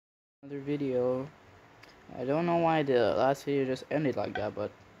Another video. I don't know why the last video just ended like that,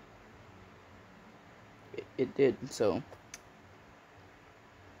 but it did. So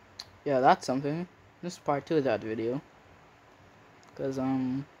yeah, that's something. This is part 2 of that video, cause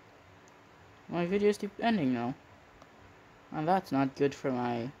my videos keep ending now, and that's not good for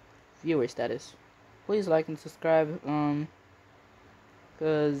my viewer status. Please like and subscribe,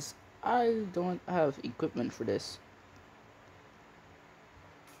 cause I don't have equipment for this.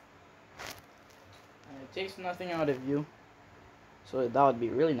 And it takes nothing out of you, so that would be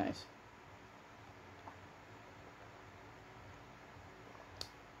really nice.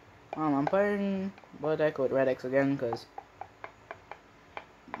 I'm playing Blood Echo with Red X again, cause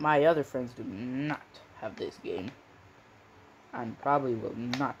my other friends do not have this game, and probably will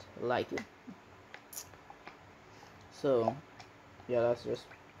not like it. So, yeah, that's just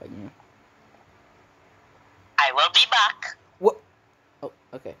like me. I will be back. What? Oh,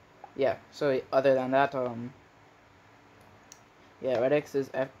 okay. Yeah, so other than that, yeah, Red X is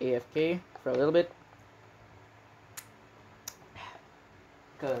AFK for a little bit.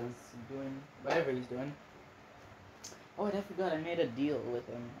 Because he's doing whatever he's doing. Oh, I forgot, I made a deal with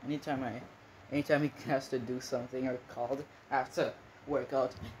him. Anytime he has to do something or called, I have to work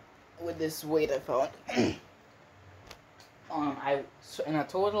out with this weight I found. In a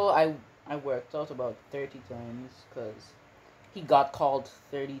total, I worked out about 30 times, because he got called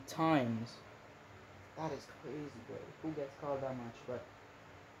 30 times. That is crazy, bro. Who gets called that much? But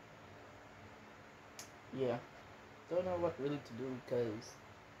yeah, don't know what really to do, because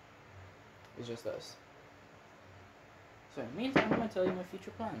it's just us. So in the meantime, I'm gonna tell you my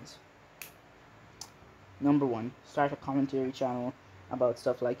future plans. Number 1, start a commentary channel about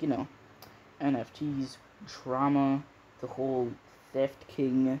stuff like, NFTs, drama, the whole Theft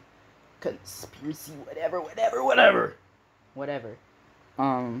King, conspiracy, whatever.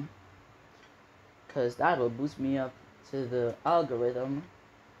 Cause that will boost me up to the algorithm.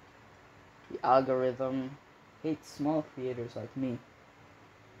 The algorithm hates small creators like me.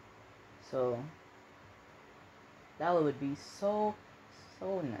 So that would be so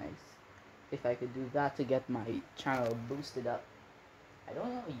nice if I could do that to get my channel boosted up. I don't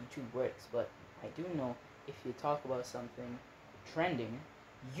know how YouTube works, but I do know if you talk about something trending,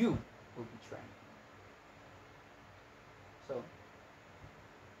 you will be trending. So,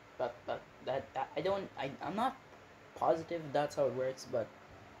 but I'm not positive that's how it works, but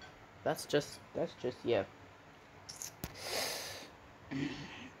that's just yeah.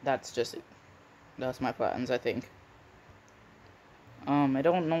 That's just it. That's my plans, I think. I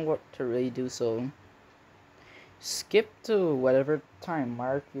don't know what to really do, so skip to whatever time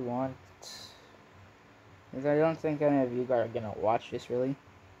mark you want. Because I don't think any of you are gonna watch this, really.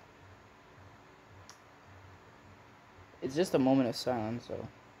 It's just a moment of silence, so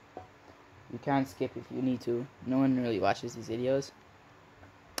you can skip if you need to. No one really watches these videos.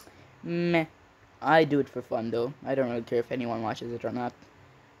 Meh. I do it for fun, though. I don't really care if anyone watches it or not.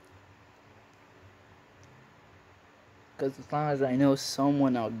 Because as long as I know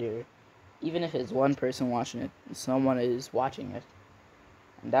someone out there, even if it's one person watching it, someone is watching it.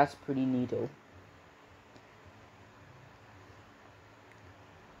 And that's pretty neato.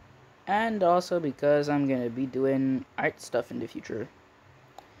 And also because I'm gonna be doing art stuff in the future.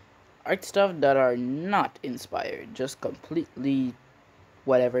 Art stuff that are not inspired, just completely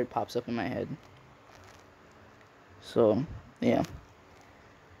whatever pops up in my head. So, yeah.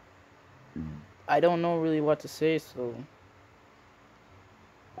 I don't know really what to say, so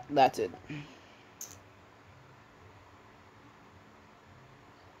that's it.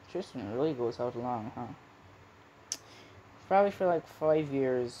 Tristan really goes out long, huh? Probably for like 5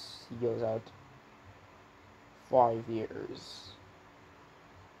 years he goes out. 5 years.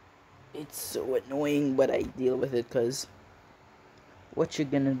 It's so annoying, but I deal with it, cause what you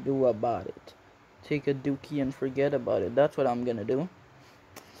gonna do about it? Take a dookie and forget about it. That's what I'm gonna do.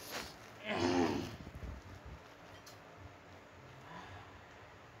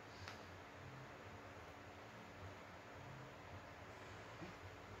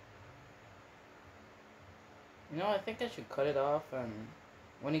 I think I should cut it off, and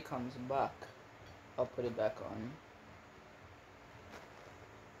when he comes back, I'll put it back on.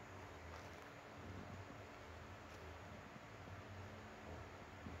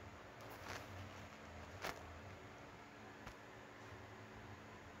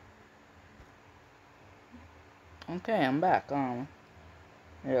 Okay, I'm back.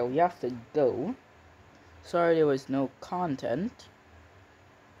 Yeah, we have to go. Sorry there was no content.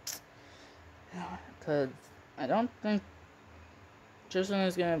 Cause I don't think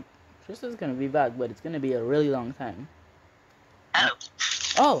Tristan's gonna be back, but it's gonna be a really long time. Oh.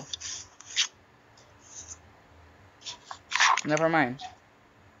 Oh! Never mind.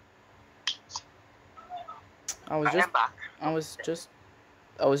 I was I just am back.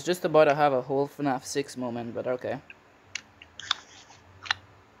 I was just about to have a whole FNAF 6 moment, but okay.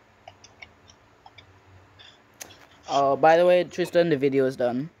 Oh, by the way, Tristan, the video is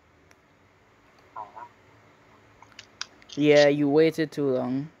done. Yeah, you waited too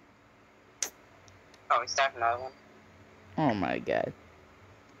long. Oh, is that another one? Oh my god.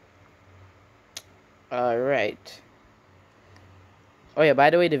 Alright. Oh yeah, by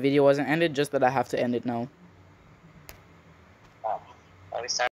the way, the video wasn't ended, just that I have to end it now. Oh, is that